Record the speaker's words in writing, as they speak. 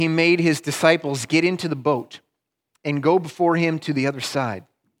he made his disciples get into the boat and go before him to the other side,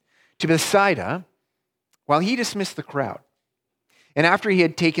 to Bethsaida, while he dismissed the crowd. And after he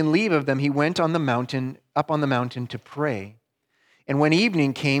had taken leave of them, he went up on the mountain to pray. And when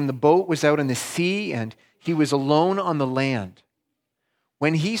evening came, the boat was out in the sea, and he was alone on the land.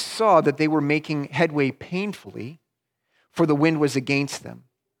 When he saw that they were making headway painfully, for the wind was against them,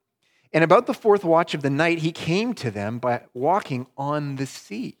 and about the fourth watch of the night, he came to them by walking on the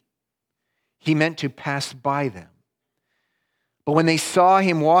sea. He meant to pass by them. But when they saw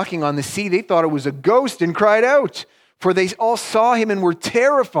him walking on the sea, they thought it was a ghost and cried out, for they all saw him and were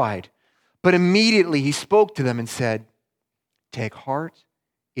terrified. But immediately he spoke to them and said, "Take heart,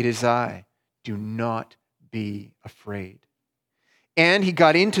 it is I. Do not be afraid." And he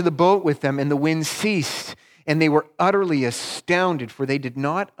got into the boat with them, and the wind ceased, and they were utterly astounded, for they did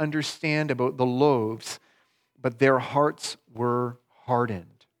not understand about the loaves, but their hearts were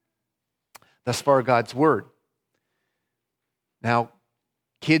hardened. Thus far, God's word. Now,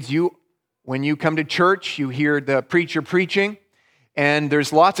 kids, when you come to church, you hear the preacher preaching, and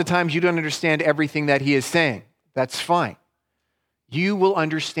there's lots of times you don't understand everything that he is saying. That's fine. You will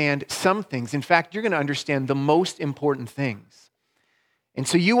understand some things. In fact, you're going to understand the most important things. And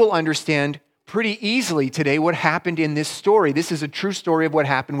so you will understand pretty easily today what happened in this story. This is a true story of what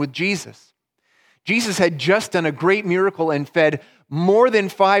happened with Jesus. Jesus had just done a great miracle and fed more than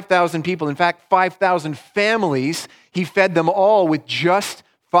 5,000 people. In fact, 5,000 families. He fed them all with just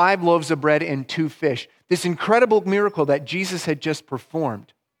 5 loaves of bread and 2 fish. This incredible miracle that Jesus had just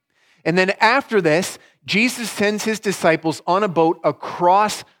performed. And then after this, Jesus sends his disciples on a boat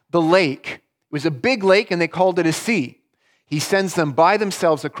across the lake. It was a big lake, and they called it a sea. He sends them by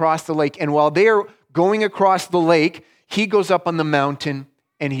themselves across the lake. And while they're going across the lake, he goes up on the mountain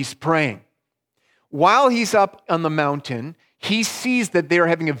and he's praying. While he's up on the mountain, he sees that they're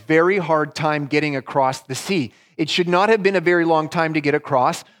having a very hard time getting across the sea. It should not have been a very long time to get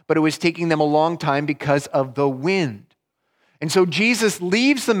across, but it was taking them a long time because of the wind. And so Jesus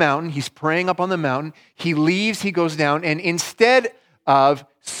leaves the mountain. He's praying up on the mountain. He leaves, he goes down, and instead of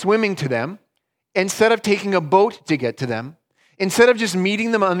swimming to them, instead of taking a boat to get to them, instead of just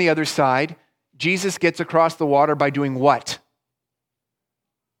meeting them on the other side, Jesus gets across the water by doing what?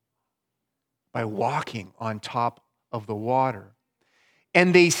 By walking on top of the water.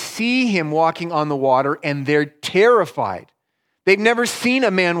 And they see him walking on the water, and they're terrified. They've never seen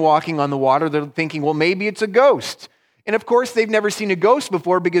a man walking on the water. They're thinking, well, maybe it's a ghost. And of course, they've never seen a ghost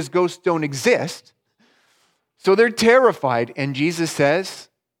before because ghosts don't exist. So they're terrified. And Jesus says,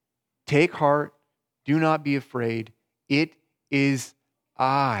 "Take heart, do not be afraid. It is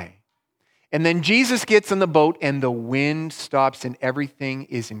I." And then Jesus gets on the boat, and the wind stops, and everything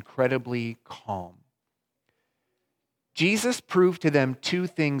is incredibly calm. Jesus proved to them 2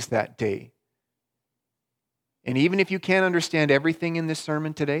 things that day. And even if you can't understand everything in this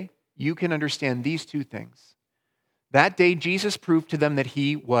sermon today, you can understand these 2 things. That day, Jesus proved to them that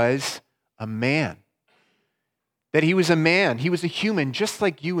he was a man. That he was a man. He was a human, just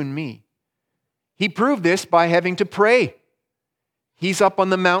like you and me. He proved this by having to pray. He's up on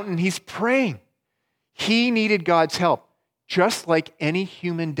the mountain, he's praying. He needed God's help, just like any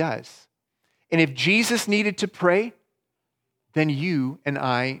human does. And if Jesus needed to pray, then you and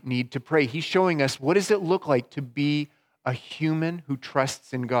I need to pray. He's showing us what does it look like to be a human who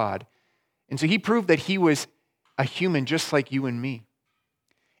trusts in God. And so he proved that he was a human just like you and me.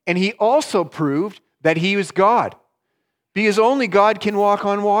 And he also proved that he was God, because only God can walk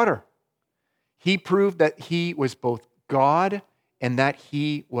on water. He proved that he was both God and that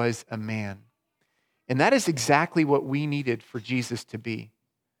he was a man. And that is exactly what we needed for Jesus to be.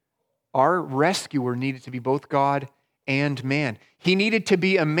 Our rescuer needed to be both God and man. He needed to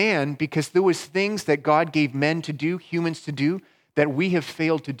be a man because there was things that God gave men to do, humans to do, that we have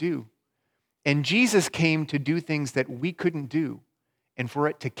failed to do. And Jesus came to do things that we couldn't do, and for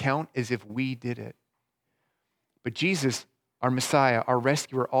it to count as if we did it. But Jesus, our Messiah, our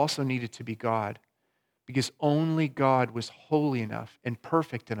rescuer, also needed to be God, because only God was holy enough and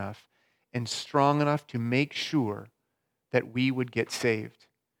perfect enough and strong enough to make sure that we would get saved.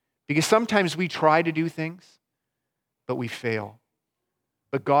 Because sometimes we try to do things, but we fail.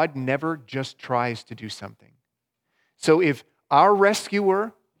 But God never just tries to do something. So if our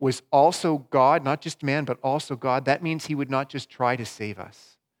rescuer was also God, not just man, but also God, that means he would not just try to save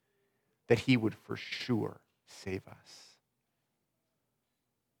us, that he would for sure save us.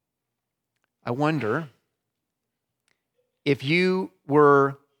 I wonder if you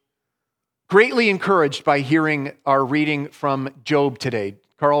were greatly encouraged by hearing our reading from Job today.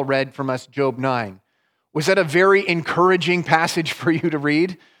 Carl read from us Job 9. Was that a very encouraging passage for you to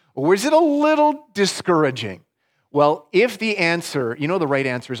read? Or was it a little discouraging? Well, if the answer, the right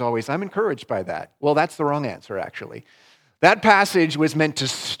answer is always, I'm encouraged by that. Well, that's the wrong answer, actually. That passage was meant to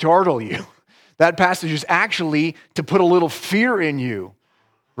startle you. That passage is actually to put a little fear in you,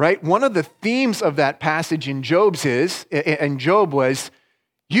 right? One of the themes of that passage in Job was,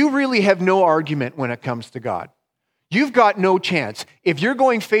 you really have no argument when it comes to God. You've got no chance. If you're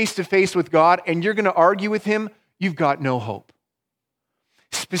going face to face with God and you're going to argue with him, you've got no hope.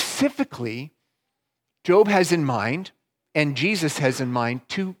 Specifically, Job has in mind, and Jesus has in mind,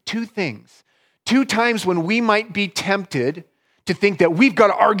 two things. 2 times when we might be tempted to think that we've got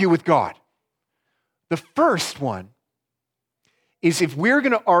to argue with God. The first one is if we're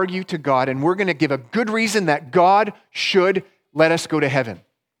going to argue to God and we're going to give a good reason that God should let us go to heaven.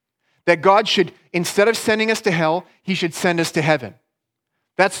 That God should, instead of sending us to hell, he should send us to heaven.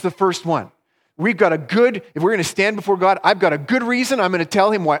 That's the first one. If we're going to stand before God, I've got a good reason. I'm going to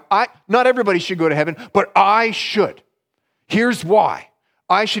tell him why not everybody should go to heaven, but I should. Here's why.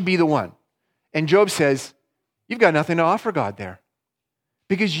 I should be the one. And Job says, you've got nothing to offer God there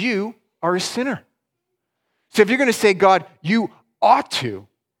because you are a sinner. So if you're going to say, God, you ought to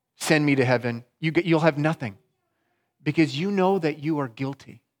send me to heaven, you'll have nothing because you know that you are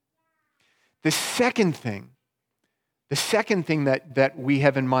guilty. The second thing that we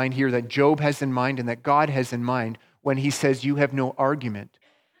have in mind here, that Job has in mind and that God has in mind when he says you have no argument,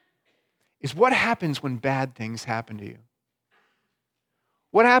 is what happens when bad things happen to you.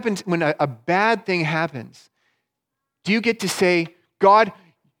 What happens when a bad thing happens? Do you get to say, God,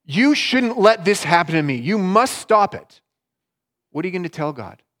 you shouldn't let this happen to me. You must stop it. What are you going to tell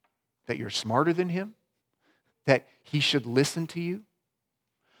God? That you're smarter than him? That he should listen to you?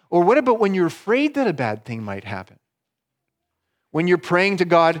 Or what about when you're afraid that a bad thing might happen? When you're praying to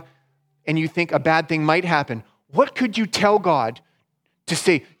God and you think a bad thing might happen, what could you tell God to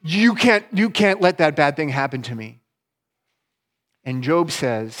say, you can't let that bad thing happen to me? And Job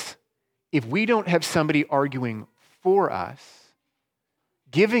says, if we don't have somebody arguing for us,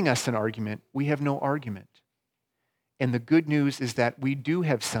 giving us an argument, we have no argument. And the good news is that we do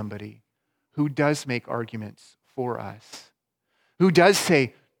have somebody who does make arguments for us, who does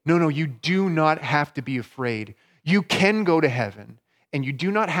say, no, you do not have to be afraid. You can go to heaven, and you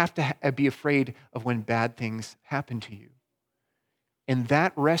do not have to be afraid of when bad things happen to you. And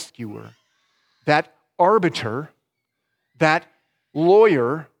that rescuer, that arbiter, that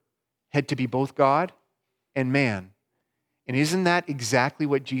lawyer had to be both God and man. And isn't that exactly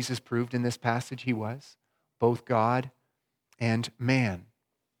what Jesus proved in this passage? He was both God and man.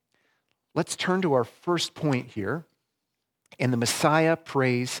 Let's turn to our first point here. And the Messiah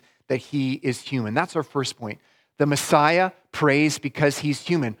prays that he is human. That's our first point. The Messiah prays because he's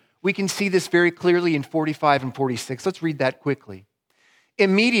human. We can see this very clearly in 45 and 46. Let's read that quickly.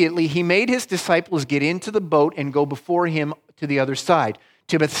 Immediately, he made his disciples get into the boat and go before him to the other side,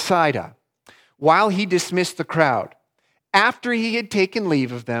 to Bethsaida, while he dismissed the crowd. After he had taken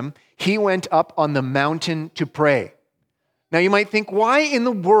leave of them, he went up on the mountain to pray. Now, you might think, why in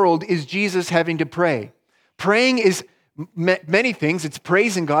the world is Jesus having to pray? Praying is many things. It's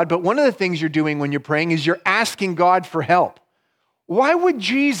praising God, but one of the things you're doing when you're praying is you're asking God for help. Why would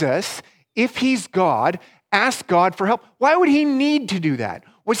Jesus, if he's God, ask God for help? Why would he need to do that?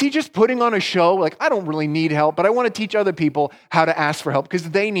 Was he just putting on a show? Like, I don't really need help, but I want to teach other people how to ask for help because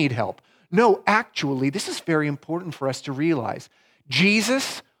they need help. No, actually, this is very important for us to realize.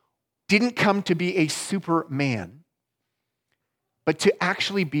 Jesus didn't come to be a superman, but to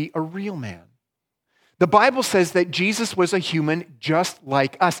actually be a real man. The Bible says that Jesus was a human just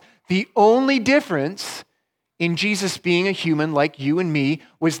like us. The only difference in Jesus being a human like you and me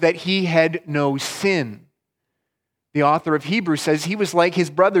was that he had no sin. The author of Hebrews says he was like his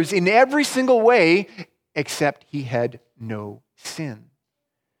brothers in every single way, except he had no sin.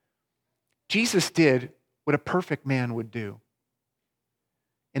 Jesus did what a perfect man would do.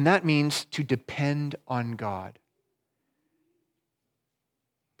 And that means to depend on God.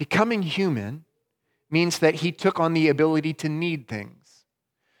 Becoming human means that he took on the ability to need things.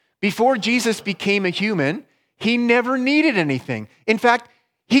 Before Jesus became a human, he never needed anything. In fact,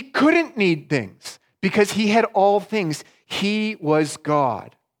 he couldn't need things because he had all things. He was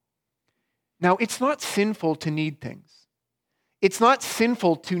God. Now, it's not sinful to need things. It's not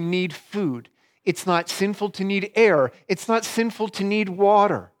sinful to need food. It's not sinful to need air. It's not sinful to need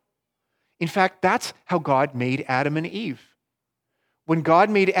water. In fact, that's how God made Adam and Eve. When God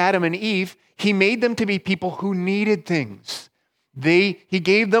made Adam and Eve, he made them to be people who needed things. He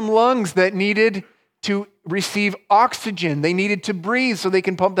gave them lungs that needed to receive oxygen. They needed to breathe so they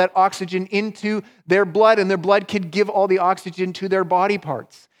can pump that oxygen into their blood, and their blood could give all the oxygen to their body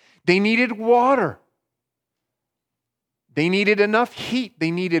parts. They needed water. They needed enough heat.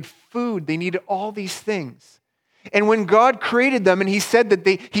 They needed food. They needed all these things. And when God created them and he said that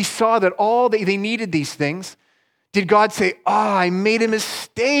he saw that they needed these things, did God say, I made a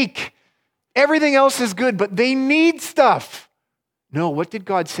mistake. Everything else is good, but they need stuff. No, what did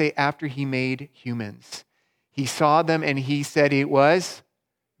God say after he made humans? He saw them and he said it was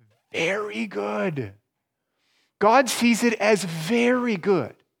very good. God sees it as very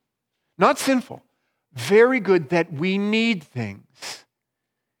good, not sinful, very good that we need things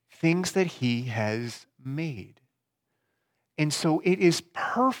that he has made. And so it is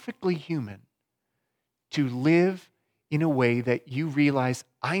perfectly human to live in a way that you realize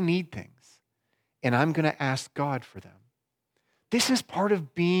I need things and I'm going to ask God for them. This is part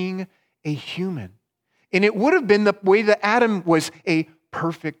of being a human. And it would have been the way that Adam was a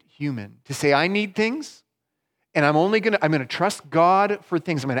perfect human, to say, I need things, and I'm going to trust God for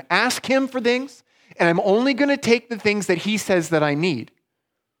things. I'm going to ask him for things, and I'm only going to take the things that he says that I need.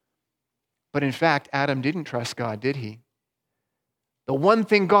 But in fact, Adam didn't trust God, did he? The one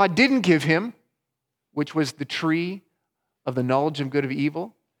thing God didn't give him, which was the tree of the knowledge of good and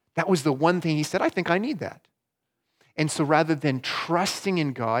evil, that was the one thing he said, I think I need that. And so rather than trusting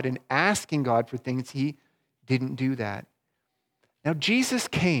in God and asking God for things, he didn't do that. Now, Jesus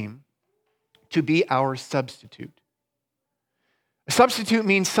came to be our substitute. A substitute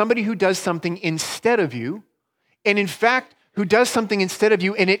means somebody who does something instead of you, and in fact, who does something instead of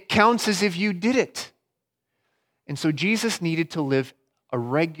you, and it counts as if you did it. And so Jesus needed to live a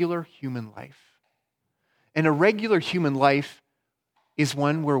regular human life. And a regular human life is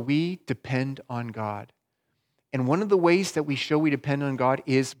one where we depend on God. And one of the ways that we show we depend on God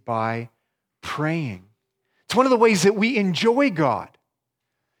is by praying. It's one of the ways that we enjoy God.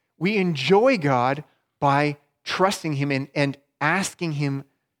 We enjoy God by trusting him and asking him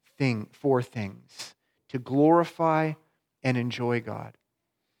for things to glorify and enjoy God.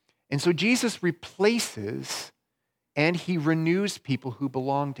 And so Jesus replaces and he renews people who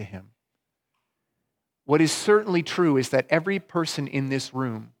belong to him. What is certainly true is that every person in this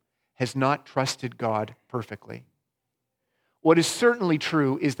room has not trusted God perfectly. What is certainly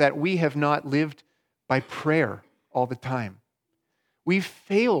true is that we have not lived by prayer all the time. We've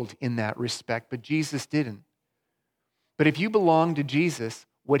failed in that respect, but Jesus didn't. But if you belong to Jesus,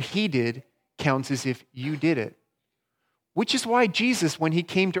 what he did counts as if you did it. Which is why Jesus, when he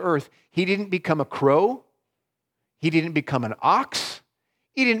came to earth, he didn't become a crow. He didn't become an ox.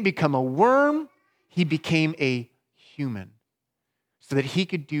 He didn't become a worm. He became a human so that he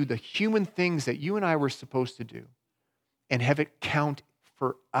could do the human things that you and I were supposed to do and have it count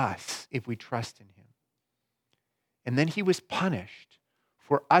for us if we trust in him. And then he was punished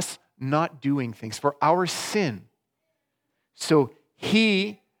for us not doing things, for our sin. So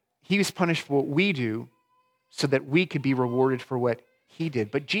he was punished for what we do so that we could be rewarded for what he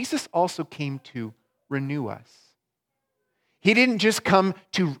did. But Jesus also came to renew us. He didn't just come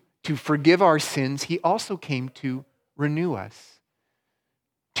to forgive our sins, he also came to renew us,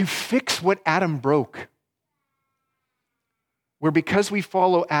 to fix what Adam broke. Where because we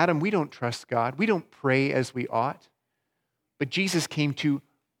follow Adam, we don't trust God, we don't pray as we ought. But Jesus came to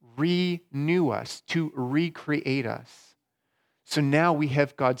renew us, to recreate us. So now we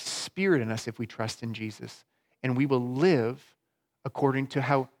have God's Spirit in us if we trust in Jesus, and we will live according to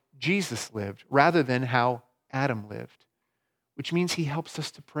how Jesus lived rather than how Adam lived, which means he helps us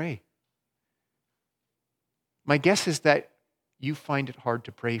to pray. My guess is that you find it hard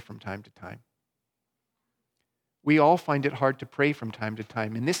to pray from time to time. We all find it hard to pray from time to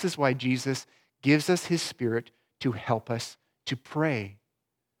time, and this is why Jesus gives us his Spirit to help us to pray.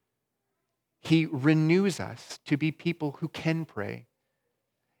 He renews us to be people who can pray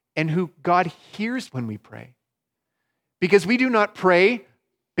and who God hears when we pray. Because we do not pray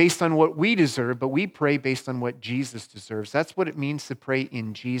based on what we deserve, but we pray based on what Jesus deserves. That's what it means to pray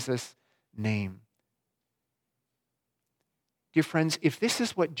in Jesus' name. Dear friends, if this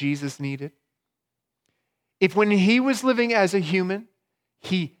is what Jesus needed, if when he was living as a human,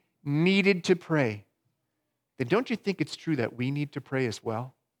 he needed to pray, then don't you think it's true that we need to pray as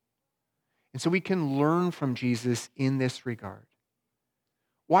well? And so we can learn from Jesus in this regard.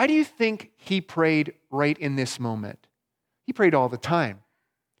 Why do you think he prayed right in this moment? He prayed all the time.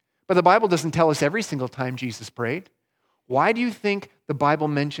 But the Bible doesn't tell us every single time Jesus prayed. Why do you think the Bible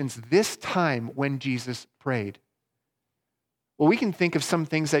mentions this time when Jesus prayed? Well, we can think of some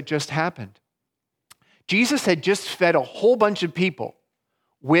things that just happened. Jesus had just fed a whole bunch of people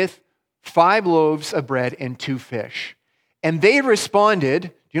with 5 loaves of bread and 2 fish. And they responded, do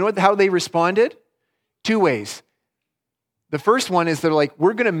you know how they responded? 2 ways. The first one is they're like,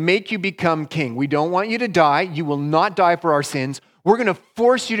 we're going to make you become king. We don't want you to die. You will not die for our sins. We're going to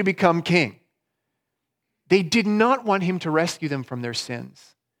force you to become king. They did not want him to rescue them from their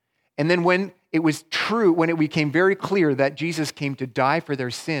sins. And then when it was true, when it became very clear that Jesus came to die for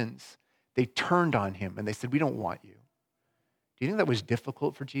their sins, they turned on him and they said, we don't want you. Do you think that was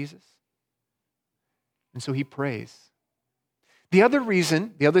difficult for Jesus? And so he prays. The other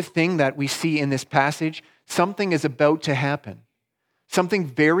reason, the other thing that we see in this passage, something is about to happen. Something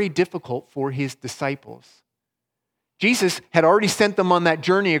very difficult for his disciples. Jesus had already sent them on that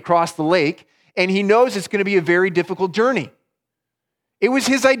journey across the lake, and he knows it's going to be a very difficult journey. It was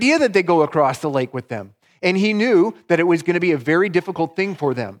his idea that they go across the lake with them, and he knew that it was going to be a very difficult thing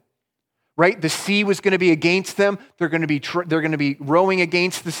for them. Right? The sea was going to be against them. They're going to be rowing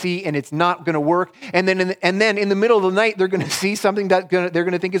against the sea, and it's not going to work. And then in the middle of the night, they're going to see something that they're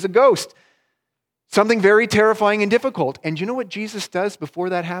going to think is a ghost. Something very terrifying and difficult. And you know what Jesus does before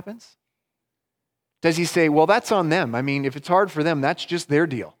that happens? Does he say, well, that's on them. I mean, if it's hard for them, that's just their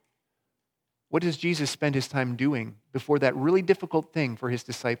deal. What does Jesus spend his time doing before that really difficult thing for his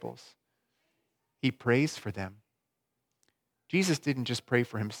disciples? He prays for them. Jesus didn't just pray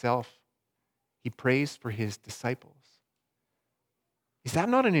for himself. He prays for his disciples. Is that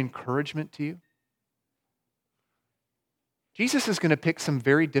not an encouragement to you? Jesus is going to pick some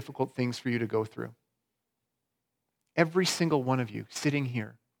very difficult things for you to go through. Every single one of you sitting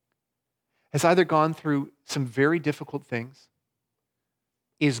here has either gone through some very difficult things,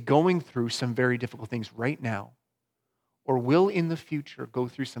 is going through some very difficult things right now, or will in the future go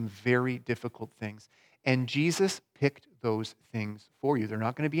through some very difficult things. And Jesus picked those things for you. They're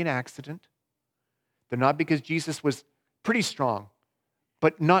not going to be an accident. They're not because Jesus was pretty strong,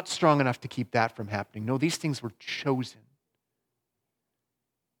 but not strong enough to keep that from happening. No, these things were chosen.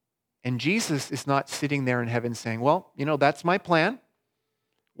 And Jesus is not sitting there in heaven saying, well, that's my plan.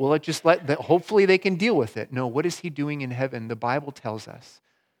 Well, hopefully they can deal with it. No, what is he doing in heaven? The Bible tells us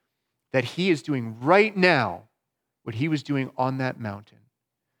that he is doing right now what he was doing on that mountain.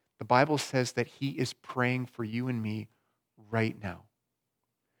 The Bible says that he is praying for you and me right now.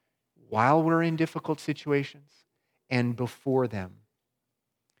 While we're in difficult situations and before them,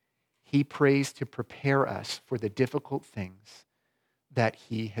 he prays to prepare us for the difficult things that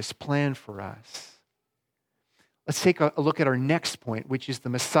he has planned for us. Let's take a look at our next point, which is the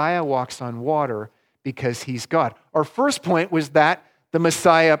Messiah walks on water because he's God. Our first point was that the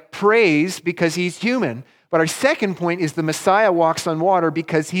Messiah prays because he's human. But our second point is the Messiah walks on water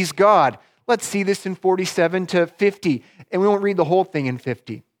because he's God. Let's see this in 47 to 50. And we won't read the whole thing in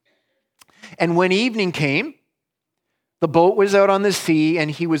 50. And when evening came, the boat was out on the sea, and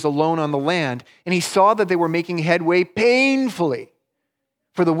he was alone on the land. And he saw that they were making headway painfully,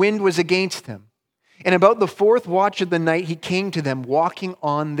 for the wind was against them. And about the 4th watch of the night, he came to them walking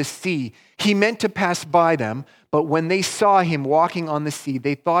on the sea. He meant to pass by them, but when they saw him walking on the sea,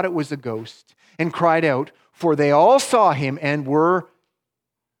 they thought it was a ghost and cried out, for they all saw him and were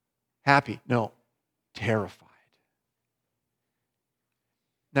terrified.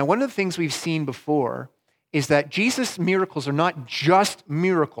 Now, one of the things we've seen before is that Jesus' miracles are not just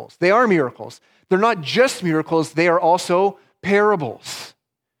miracles. They are miracles. They're not just miracles, they are also parables.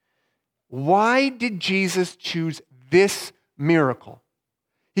 Why did Jesus choose this miracle?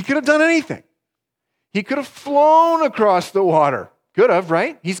 He could have done anything. He could have flown across the water. Could have,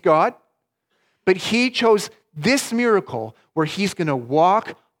 right? He's God. But he chose this miracle where he's going to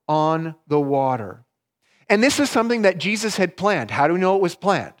walk on the water. And this is something that Jesus had planned. How do we know it was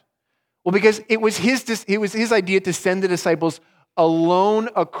planned? Well, because it was his idea to send the disciples alone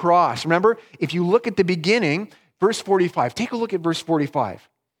across. Remember, if you look at the beginning, verse 45, take a look at verse 45.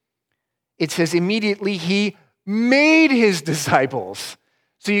 It says, immediately he made his disciples.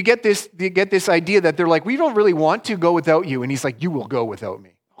 So you get this idea that they're like, we don't really want to go without you. And he's like, you will go without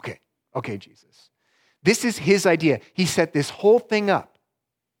me. Okay, Jesus. This is his idea. He set this whole thing up.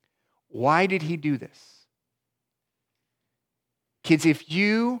 Why did he do this? Kids, if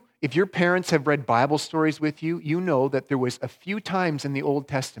your parents have read Bible stories with you, you know that there was a few times in the Old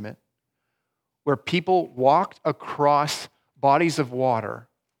Testament where people walked across bodies of water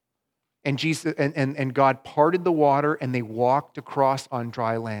and Jesus and God parted the water and they walked across on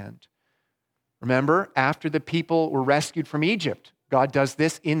dry land. Remember, after the people were rescued from Egypt, God does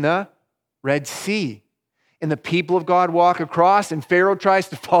this in the Red Sea. And the people of God walk across and Pharaoh tries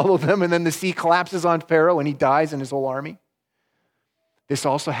to follow them and then the sea collapses on Pharaoh and he dies and his whole army. This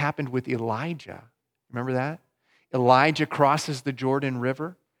also happened with Elijah. Remember that? Elijah crosses the Jordan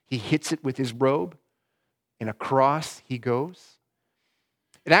River. He hits it with his robe, and across he goes.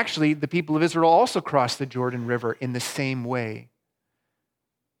 And actually, the people of Israel also crossed the Jordan River in the same way.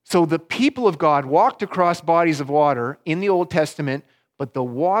 So the people of God walked across bodies of water in the Old Testament, but the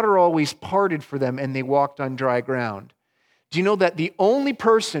water always parted for them and they walked on dry ground. Do you know that the only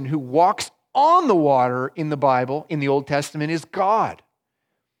person who walks on the water in the Bible, in the Old Testament, is God?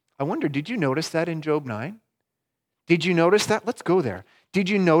 I wonder, did you notice that in Job 9? Did you notice that? Let's go there. Did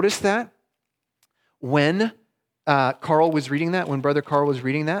you notice that when Carl was reading that, when Brother Carl was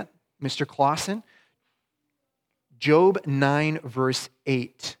reading that, Mr. Clausen? Job 9, verse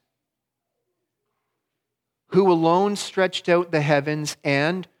 8. Who alone stretched out the heavens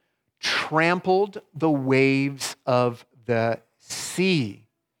and trampled the waves of the sea.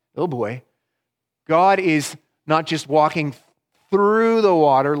 Oh boy. God is not just walking through the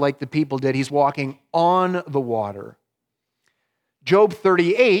water like the people did. He's walking on the water. Job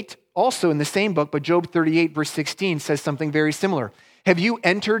 38, also in the same book, but Job 38, verse 16 says something very similar. Have you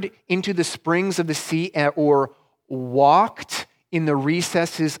entered into the springs of the sea or walked in the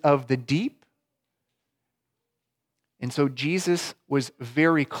recesses of the deep? And so Jesus was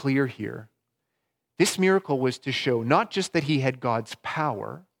very clear here. This miracle was to show not just that he had God's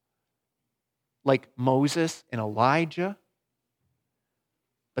power, like Moses and Elijah,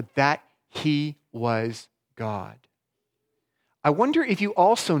 but that he was God. I wonder if you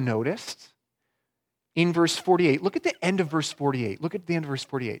also noticed in verse 48, look at the end of verse 48. Look at the end of verse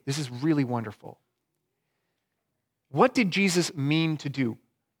 48. This is really wonderful. What did Jesus mean to do?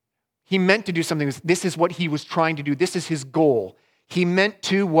 He meant to do something. This is what he was trying to do. This is his goal. He meant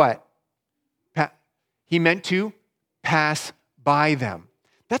to what? He meant to pass by them.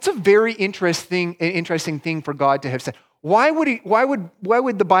 That's a very interesting thing for God to have said. Why would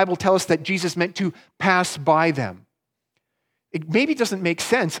the Bible tell us that Jesus meant to pass by them? It maybe doesn't make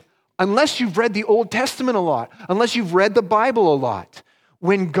sense unless you've read the Old Testament a lot, unless you've read the Bible a lot.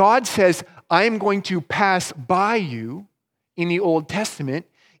 When God says, I am going to pass by you in the Old Testament,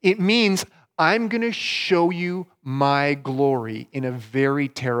 it means I'm going to show you my glory in a very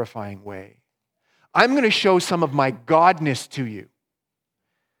terrifying way. I'm going to show some of my godness to you.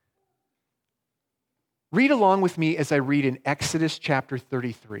 Read along with me as I read in Exodus chapter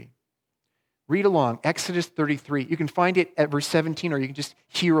 33. Read along, Exodus 33. You can find it at verse 17, or you can just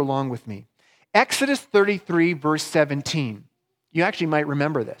hear along with me. Exodus 33, verse 17. You actually might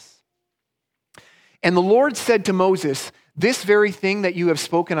remember this. And the Lord said to Moses, this very thing that you have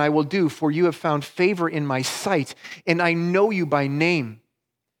spoken I will do, for you have found favor in my sight, and I know you by name.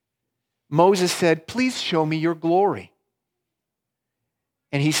 Moses said, please show me your glory.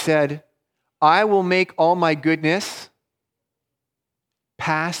 And he said, I will make all my goodness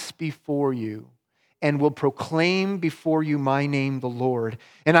pass before you, and will proclaim before you my name, the Lord.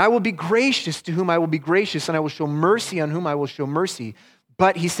 And I will be gracious to whom I will be gracious, and I will show mercy on whom I will show mercy.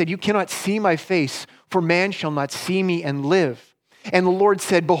 But he said, you cannot see my face, for man shall not see me and live. And the Lord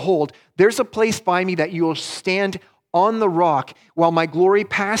said, behold, there's a place by me that you will stand on the rock. While my glory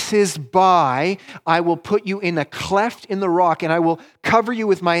passes by, I will put you in a cleft in the rock, and I will cover you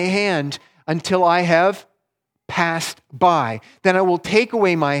with my hand until I have passed by. Then I will take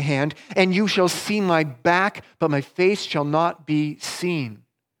away my hand, and you shall see my back, but my face shall not be seen.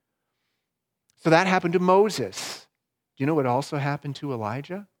 So that happened to Moses. Do you know what also happened to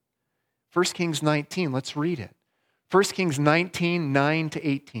Elijah? 1 Kings 19, let's read it. 1 Kings 19, 9 to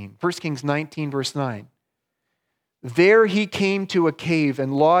 18. 1 Kings 19, verse 9. There he came to a cave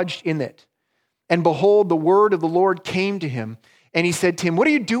and lodged in it. And behold, the word of the Lord came to him. And he said to him, what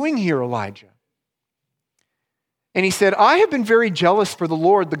are you doing here, Elijah? And he said, I have been very jealous for the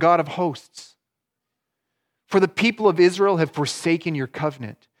Lord, the God of hosts. For the people of Israel have forsaken your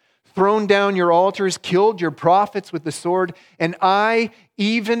covenant, thrown down your altars, killed your prophets with the sword, and I,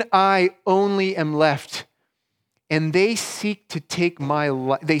 even I only am left. And they seek my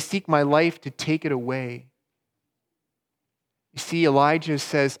life to take it away. You see, Elijah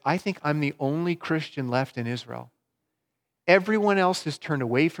says, I think I'm the only Christian left in Israel. Everyone else has turned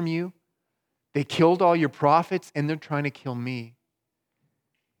away from you. They killed all your prophets, and they're trying to kill me.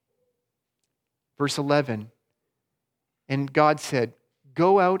 Verse 11, and God said,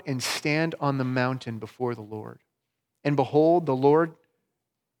 go out and stand on the mountain before the Lord. And behold, the Lord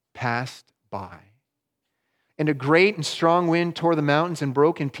passed by. And a great and strong wind tore the mountains and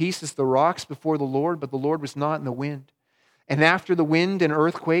broke in pieces the rocks before the Lord, but the Lord was not in the wind. And after the wind, an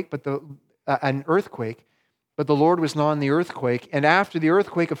earthquake, but the Lord was not in the earthquake. And after the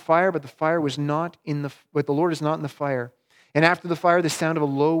earthquake, a fire, but the Lord is not in the fire. And after the fire, the sound of a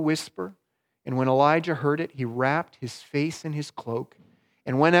low whisper. And when Elijah heard it, he wrapped his face in his cloak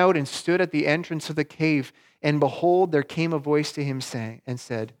and went out and stood at the entrance of the cave. And behold, there came a voice to him saying, and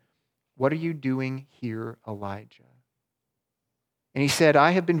said, "What are you doing here, Elijah?" And he said,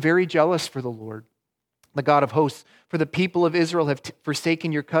 "I have been very jealous for the Lord, the God of hosts, for the people of Israel have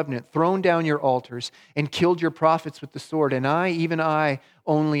forsaken your covenant, thrown down your altars, and killed your prophets with the sword. And I, even I,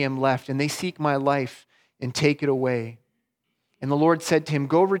 only am left, and they seek my life and take it away." And the Lord said to him,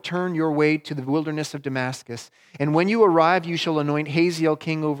 "Go return your way to the wilderness of Damascus. And when you arrive, you shall anoint Hazael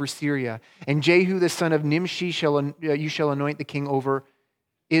king over Syria. And Jehu the son of Nimshi you shall anoint the king over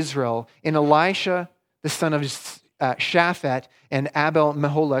Israel. And Elisha the son of Shaphat and Abel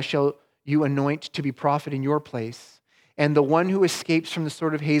Meholah shall you anoint to be prophet in your place. And the one who escapes from the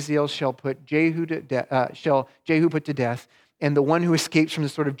sword of Hazael shall Jehu put to death. And the one who escapes from the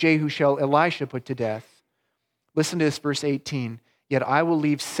sword of Jehu shall Elisha put to death." Listen to this, verse 18. "Yet I will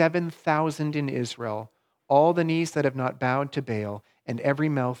leave 7,000 in Israel, all the knees that have not bowed to Baal, and every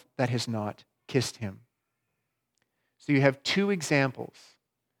mouth that has not kissed him." So you have two examples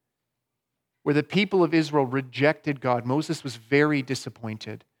where the people of Israel rejected God. Moses was very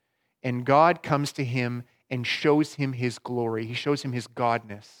disappointed. And God comes to him and shows him his glory. He shows him his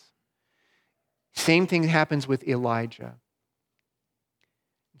godness. Same thing happens with Elijah.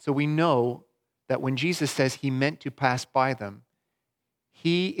 So we know that when Jesus says he meant to pass by them,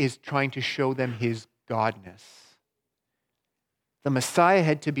 he is trying to show them his godness. The Messiah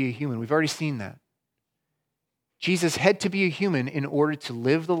had to be a human. We've already seen that. Jesus had to be a human in order to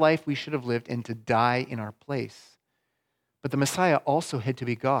live the life we should have lived and to die in our place. But the Messiah also had to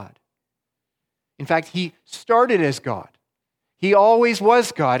be God. In fact, he started as God. He always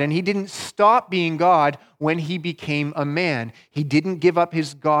was God, and he didn't stop being God when he became a man. He didn't give up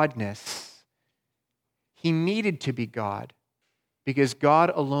his godness. He needed to be God because God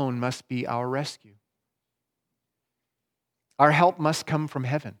alone must be our rescue. Our help must come from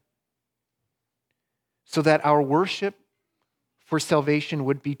heaven so that our worship for salvation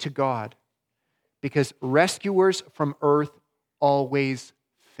would be to God, because rescuers from earth always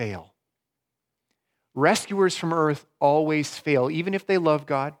fail. Rescuers from earth always fail, even if they love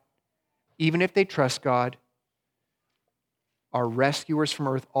God, even if they trust God. Our rescuers from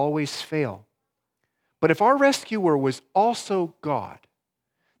earth always fail. But if our rescuer was also God,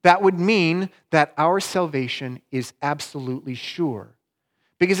 that would mean that our salvation is absolutely sure.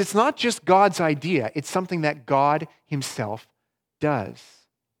 Because it's not just God's idea, it's something that God himself does.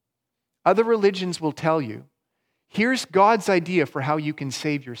 Other religions will tell you, here's God's idea for how you can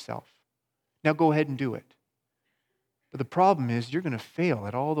save yourself. Now go ahead and do it. But the problem is you're going to fail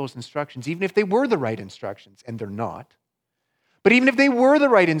at all those instructions, even if they were the right instructions, and they're not. But even if they were the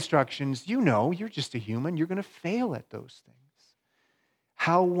right instructions, you know, you're just a human. You're going to fail at those things.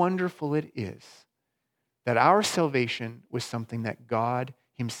 How wonderful it is that our salvation was something that God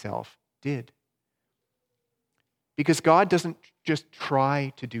himself did. Because God doesn't just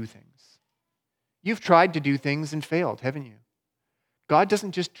try to do things. You've tried to do things and failed, haven't you? God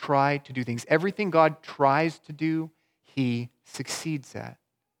doesn't just try to do things. Everything God tries to do, he succeeds at.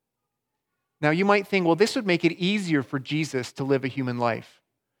 Now, you might think, well, this would make it easier for Jesus to live a human life.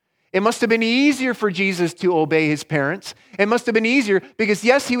 It must have been easier for Jesus to obey his parents. It must have been easier because,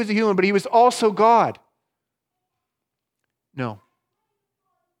 yes, he was a human, but he was also God. No.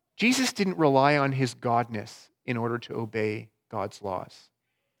 Jesus didn't rely on his godness in order to obey God's laws.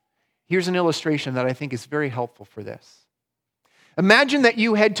 Here's an illustration that I think is very helpful for this. Imagine that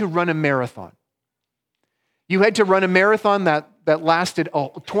you had to run a marathon. You had to run a marathon that lasted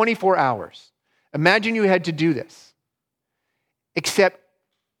 24 hours. Imagine you had to do this. Except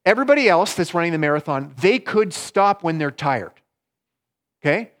everybody else that's running the marathon, they could stop when they're tired.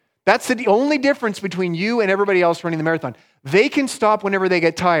 Okay? That's the only difference between you and everybody else running the marathon. They can stop whenever they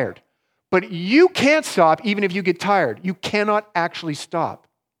get tired. But you can't stop even if you get tired. You cannot actually stop.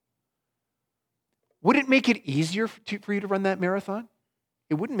 Would it make it easier for you to run that marathon?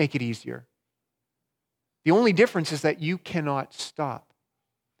 It wouldn't make it easier. The only difference is that you cannot stop.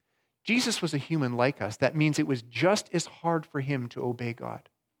 Jesus was a human like us. That means it was just as hard for him to obey God.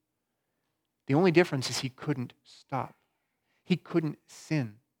 The only difference is he couldn't stop. He couldn't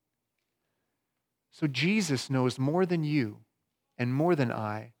sin. So Jesus knows more than you and more than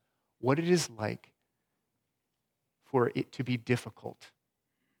I what it is like for it to be difficult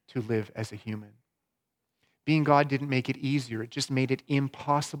to live as a human. Being God didn't make it easier. It just made it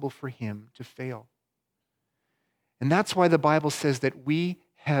impossible for him to fail. And that's why the Bible says that we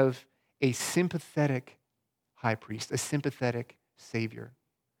have a sympathetic high priest, a sympathetic Savior.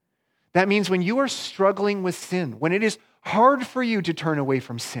 That means when you are struggling with sin, when it is hard for you to turn away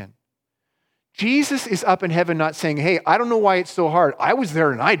from sin, Jesus is up in heaven not saying, hey, I don't know why it's so hard. I was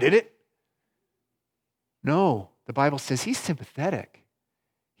there and I did it. No, the Bible says he's sympathetic.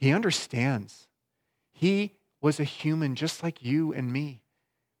 He understands. He was a human just like you and me.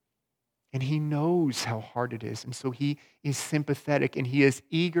 And he knows how hard it is. And so he is sympathetic and he is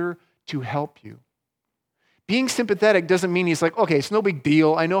eager to help you. Being sympathetic doesn't mean he's like, okay, it's no big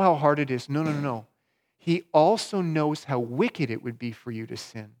deal. I know how hard it is. No, no, no, no. He also knows how wicked it would be for you to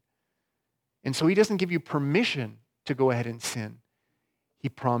sin. And so he doesn't give you permission to go ahead and sin. He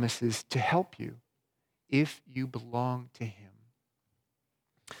promises to help you if you belong to him.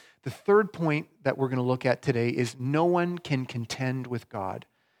 The third point that we're going to look at today is no one can contend with God.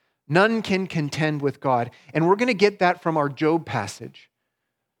 None can contend with God. And we're going to get that from our Job passage.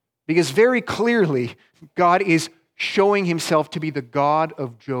 Because very clearly, God is showing himself to be the God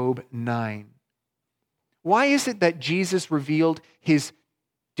of Job 9. Why is it that Jesus revealed his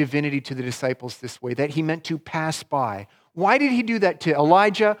divinity to the disciples this way, that he meant to pass by? Why did he do that to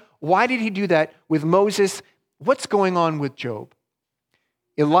Elijah? Why did he do that with Moses? What's going on with Job?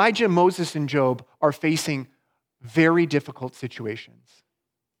 Elijah, Moses, and Job are facing very difficult situations.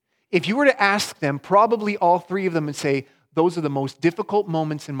 If you were to ask them, probably all three of them would say, those are the most difficult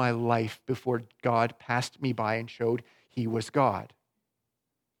moments in my life before God passed me by and showed he was God.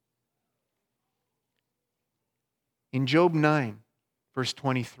 In Job 9, verse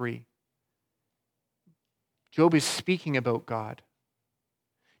 23, Job is speaking about God.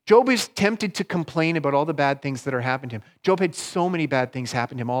 Job is tempted to complain about all the bad things that are happening to him. Job had so many bad things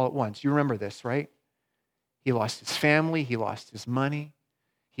happen to him all at once. You remember this, right? He lost his family, he lost his money,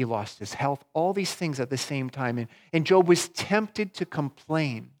 he lost his health, all these things at the same time. And Job was tempted to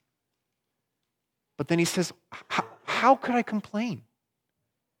complain. But then he says, how could I complain?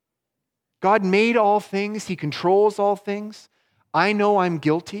 God made all things. He controls all things. I know I'm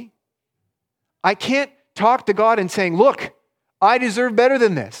guilty. I can't talk to God and saying, look, I deserve better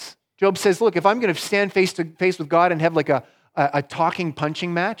than this. Job says, look, if I'm going to stand face to face with God and have like a talking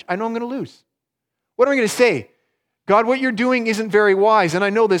punching match, I know I'm going to lose. What am I going to say? God, what you're doing isn't very wise, and I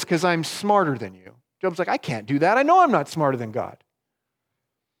know this because I'm smarter than you. Job's like, I can't do that. I know I'm not smarter than God.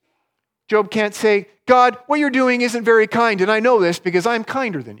 Job can't say, God, what you're doing isn't very kind, and I know this because I'm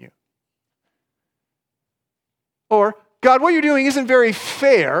kinder than you. Or, God, what you're doing isn't very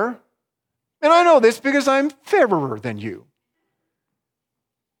fair, and I know this because I'm fairer than you.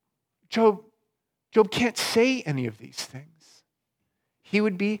 Job can't say any of these things. He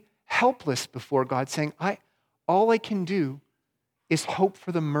would be helpless before God, saying, all I can do is hope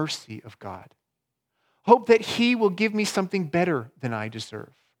for the mercy of God. Hope that he will give me something better than I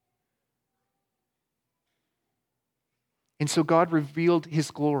deserve. And so God revealed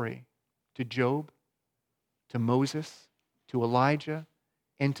his glory to Job, to Moses, to Elijah,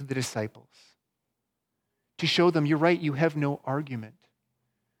 and to the disciples. To show them, you're right, you have no argument.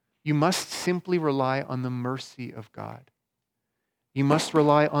 You must simply rely on the mercy of God. You must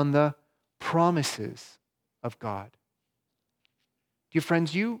rely on the promises of God. Dear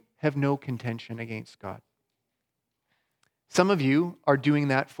friends, you have no contention against God. Some of you are doing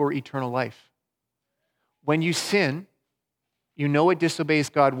that for eternal life. When you sin, you know it disobeys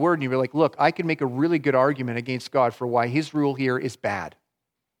God's word, and you're like, look, I can make a really good argument against God for why his rule here is bad.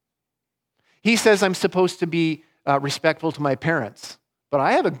 He says I'm supposed to be respectful to my parents, but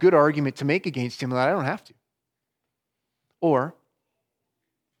I have a good argument to make against him that I don't have to. Or,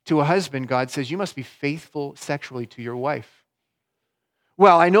 to a husband, God says, you must be faithful sexually to your wife.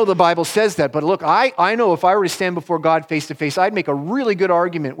 Well, I know the Bible says that, but look, I know if I were to stand before God face to face, I'd make a really good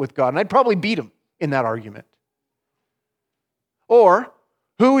argument with God, and I'd probably beat him in that argument. Or,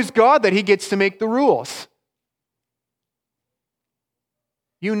 who is God that he gets to make the rules?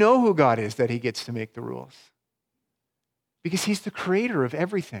 You know who God is that he gets to make the rules. Because he's the creator of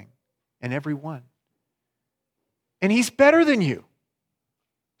everything and everyone. And he's better than you.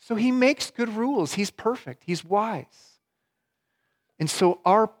 So he makes good rules. He's perfect. He's wise. And so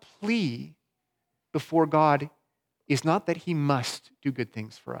our plea before God is not that he must do good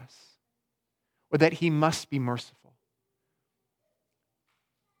things for us or that he must be merciful,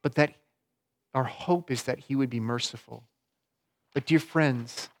 but that our hope is that he would be merciful. But dear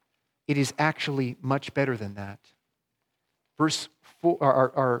friends, it is actually much better than that. Verse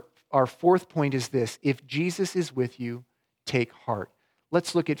 4, our fourth point is this: if Jesus is with you, take heart.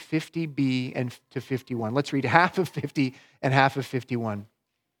 Let's look at 50b and to 51. Let's read half of 50 and half of 51.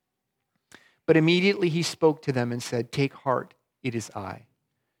 But immediately he spoke to them and said, take heart, it is I.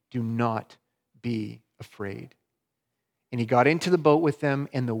 Do not be afraid. And he got into the boat with them,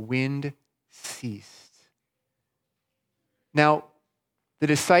 and the wind ceased. Now, The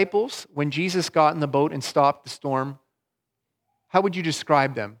disciples, when Jesus got in the boat and stopped the storm, how would you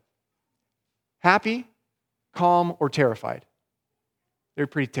describe them? Happy, calm, or terrified? They're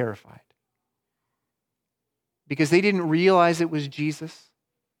pretty terrified. Because they didn't realize it was Jesus.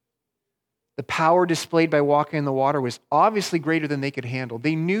 The power displayed by walking in the water was obviously greater than they could handle.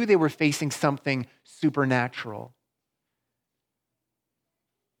 They knew they were facing something supernatural.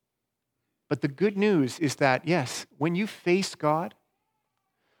 But the good news is that, yes, when you face God,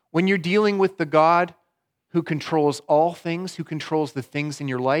 when you're dealing with the God who controls all things, who controls the things in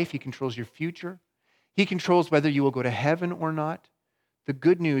your life, He controls your future, He controls whether you will go to heaven or not, the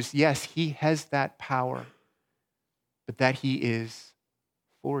good news, yes, He has that power, but that He is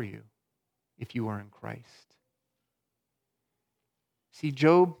for you if you are in Christ. See,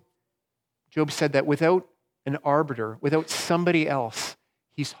 Job said that without an arbiter, without somebody else,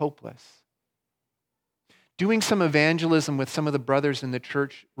 he's hopeless. Doing some evangelism with some of the brothers in the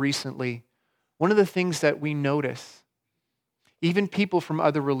church recently, one of the things that we notice, even people from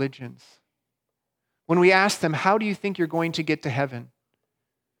other religions, when we ask them, how do you think you're going to get to heaven?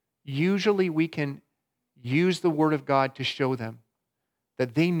 Usually we can use the Word of God to show them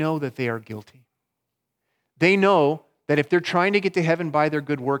that they know that they are guilty. They know that if they're trying to get to heaven by their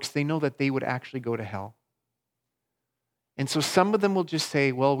good works, they know that they would actually go to hell. And so some of them will just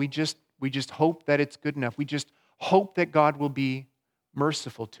say, well, we just hope that it's good enough. We just hope that God will be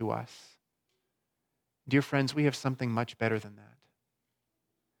merciful to us. Dear friends, we have something much better than that.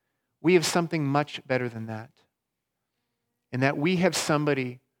 We have something much better than that. And that we have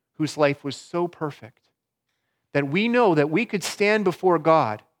somebody whose life was so perfect that we know that we could stand before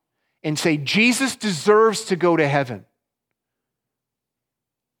God and say, Jesus deserves to go to heaven.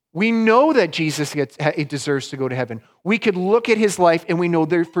 We know that Jesus deserves to go to heaven. We could look at his life and we know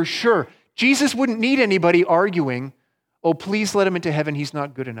there for sure, Jesus wouldn't need anybody arguing, oh, please let him into heaven, he's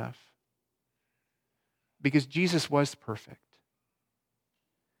not good enough. Because Jesus was perfect.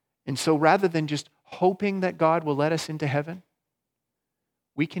 And so rather than just hoping that God will let us into heaven,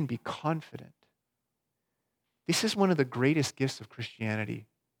 we can be confident. This is one of the greatest gifts of Christianity.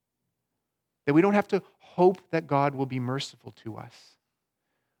 That we don't have to hope that God will be merciful to us.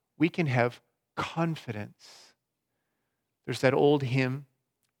 We can have confidence. There's that old hymn,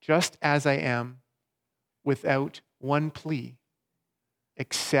 just as I am, without one plea,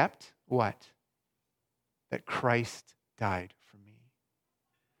 except what? That Christ died for me.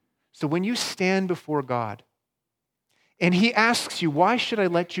 So when you stand before God, and he asks you, why should I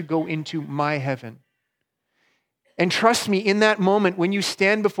let you go into my heaven? And trust me, in that moment, when you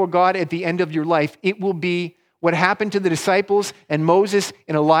stand before God at the end of your life, it will be what happened to the disciples and Moses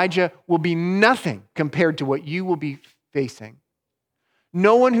and Elijah will be nothing compared to what you will be facing.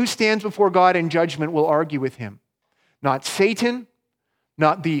 No one who stands before God in judgment will argue with him. Not Satan,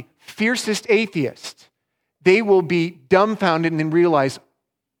 not the fiercest atheist. They will be dumbfounded and then realize,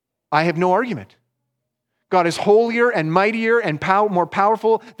 I have no argument. God is holier and mightier and more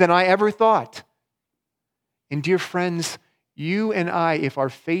powerful than I ever thought. And dear friends, you and I, if our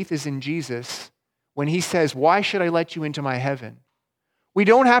faith is in Jesus, when he says, why should I let you into my heaven? We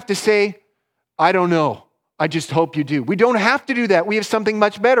don't have to say, I don't know. I just hope you do. We don't have to do that. We have something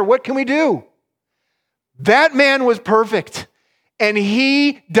much better. What can we do? That man was perfect, and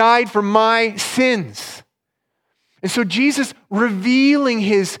he died for my sins. And so Jesus, revealing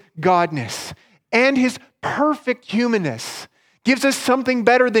his godness and his perfect humanness, gives us something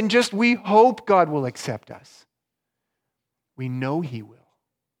better than just we hope God will accept us. We know he will.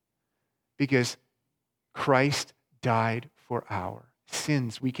 Because Christ died for our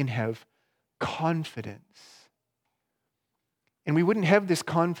sins. We can have confidence. And we wouldn't have this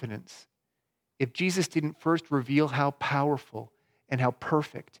confidence if Jesus didn't first reveal how powerful and how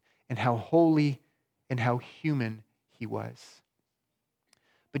perfect and how holy and how human he was.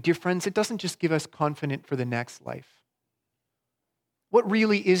 But dear friends, it doesn't just give us confidence for the next life. What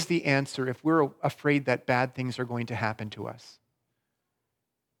really is the answer if we're afraid that bad things are going to happen to us?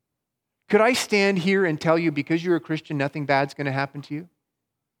 Could I stand here and tell you because you're a Christian, nothing bad's going to happen to you?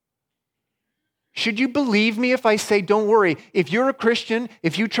 Should you believe me if I say, don't worry, if you're a Christian,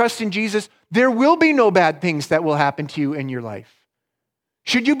 if you trust in Jesus, there will be no bad things that will happen to you in your life?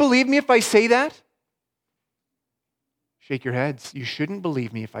 Should you believe me if I say that? Shake your heads. You shouldn't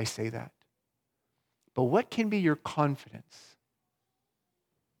believe me if I say that. But what can be your confidence?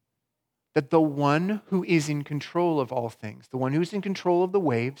 That the one who is in control of all things, the one who's in control of the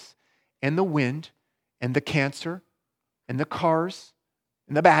waves and the wind and the cancer and the cars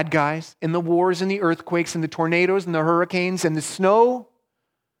and the bad guys and the wars and the earthquakes and the tornadoes and the hurricanes and the snow,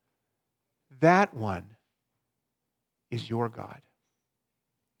 that one is your God.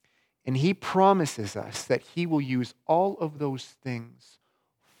 And he promises us that he will use all of those things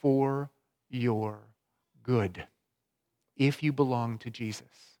for your good if you belong to Jesus.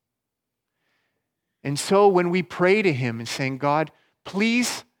 And so when we pray to him and saying, God,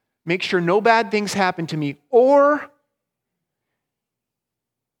 please make sure no bad things happen to me, or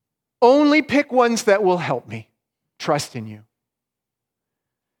only pick ones that will help me trust in you.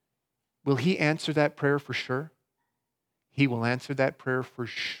 Will he answer that prayer for sure? He will answer that prayer for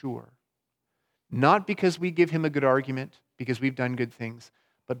sure. Not because we give him a good argument, because we've done good things,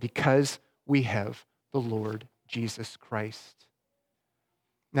 but because we have the Lord Jesus Christ.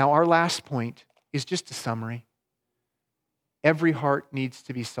 Now, our last point is just a summary. Every heart needs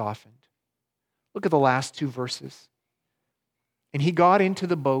to be softened. Look at the last two verses. And he got into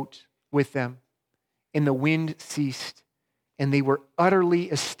the boat with them, and the wind ceased, and they were utterly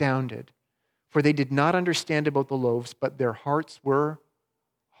astounded, for they did not understand about the loaves, but their hearts were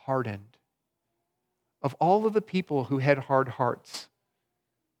hardened. Of all of the people who had hard hearts,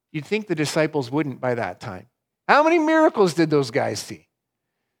 you'd think the disciples wouldn't by that time. How many miracles did those guys see?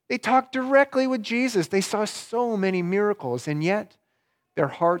 They talked directly with Jesus. They saw so many miracles, and yet their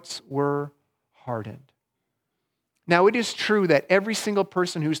hearts were hardened. Now, it is true that every single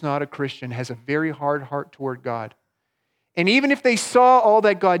person who's not a Christian has a very hard heart toward God. And even if they saw all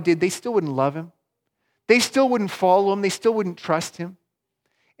that God did, they still wouldn't love him. They still wouldn't follow him. They still wouldn't trust him.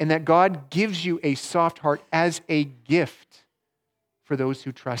 And that God gives you a soft heart as a gift for those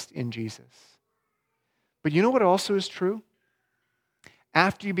who trust in Jesus. But you know what also is true?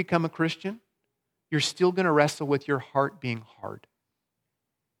 After you become a Christian, you're still going to wrestle with your heart being hard.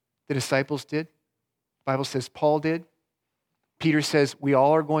 The disciples did. The Bible says Paul did. Peter says we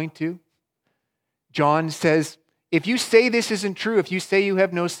all are going to. John says, if you say this isn't true, if you say you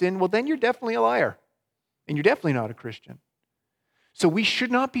have no sin, well, then you're definitely a liar. And you're definitely not a Christian. So we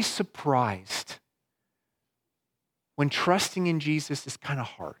should not be surprised when trusting in Jesus is kind of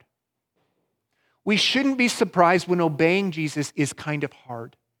hard. We shouldn't be surprised when obeying Jesus is kind of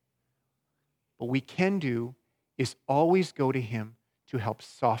hard. What we can do is always go to him to help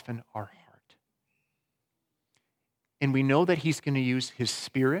soften our heart. And we know that he's going to use his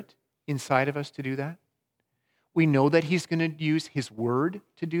Spirit inside of us to do that. We know that he's going to use his word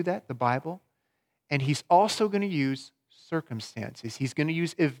to do that, the Bible. And he's also going to use circumstances. He's going to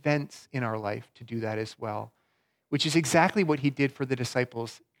use events in our life to do that as well, which is exactly what he did for the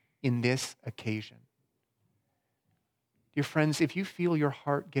disciples in this occasion. Dear friends, if you feel your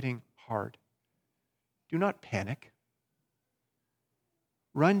heart getting hard, do not panic.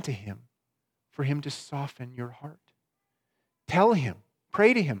 Run to him for him to soften your heart. Tell him,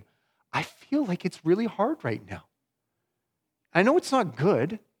 pray to him, I feel like it's really hard right now. I know it's not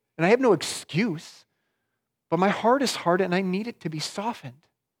good, and I have no excuse, but my heart is hard and I need it to be softened.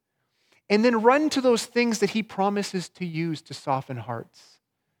 And then run to those things that he promises to use to soften hearts.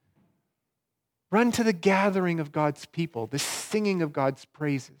 Run to the gathering of God's people, the singing of God's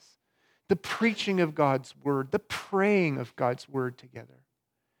praises, the preaching of God's word, the praying of God's word together.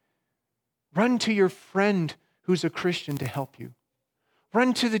 Run to your friend who's a Christian to help you.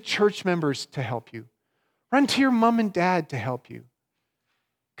 Run to the church members to help you. Run to your mom and dad to help you.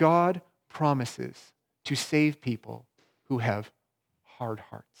 God promises to save people who have hard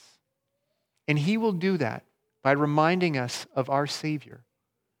hearts. And he will do that by reminding us of our Savior.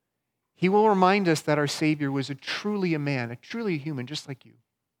 He will remind us that our Savior was truly a man, a truly human, just like you.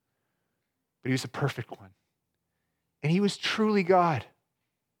 But he was a perfect one. And he was truly God.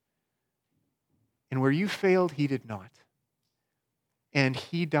 And where you failed, he did not. And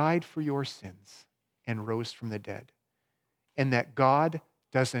he died for your sins and rose from the dead. And that God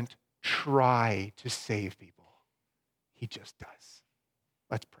doesn't try to save people. He just does.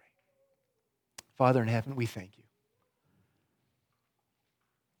 Let's pray. Father in heaven, we thank you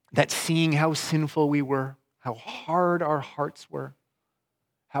that seeing how sinful we were, how hard our hearts were,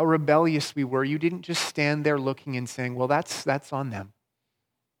 how rebellious we were, you didn't just stand there looking and saying, well, that's on them.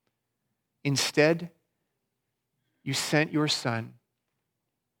 Instead, you sent your Son,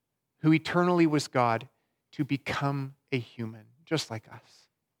 who eternally was God, to become a human, just like us.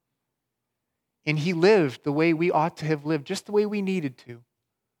 And he lived the way we ought to have lived, just the way we needed to,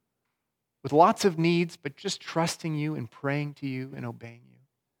 with lots of needs, but just trusting you and praying to you and obeying you.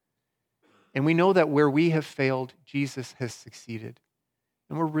 And we know that where we have failed, Jesus has succeeded.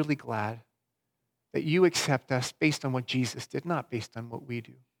 And we're really glad that you accept us based on what Jesus did, not based on what we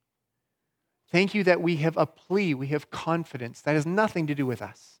do. Thank you that we have a plea, we have confidence that has nothing to do with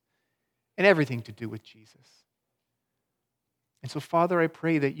us and everything to do with Jesus. And so, Father, I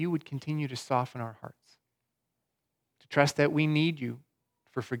pray that you would continue to soften our hearts, to trust that we need you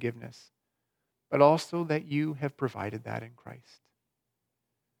for forgiveness, but also that you have provided that in Christ.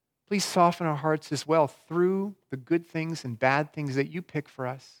 Please soften our hearts as well through the good things and bad things that you pick for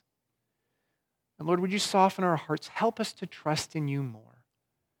us. And Lord, would you soften our hearts? Help us to trust in you more.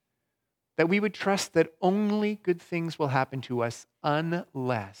 That we would trust that only good things will happen to us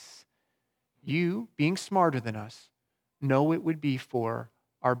unless you, being smarter than us, know it would be for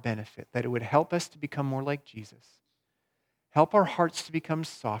our benefit, that it would help us to become more like Jesus. Help our hearts to become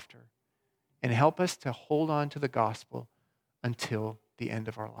softer, and help us to hold on to the gospel until the end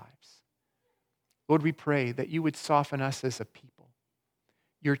of our lives. Lord, we pray that you would soften us as a people.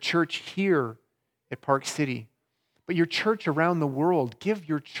 Your church here at Park City, but your church around the world. Give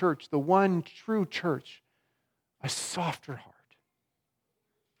your church, the one true church, a softer heart.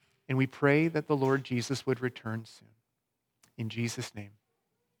 And we pray that the Lord Jesus would return soon. In Jesus' name,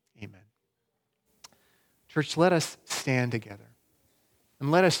 amen. Church, let us stand together and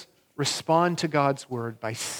let us respond to God's word by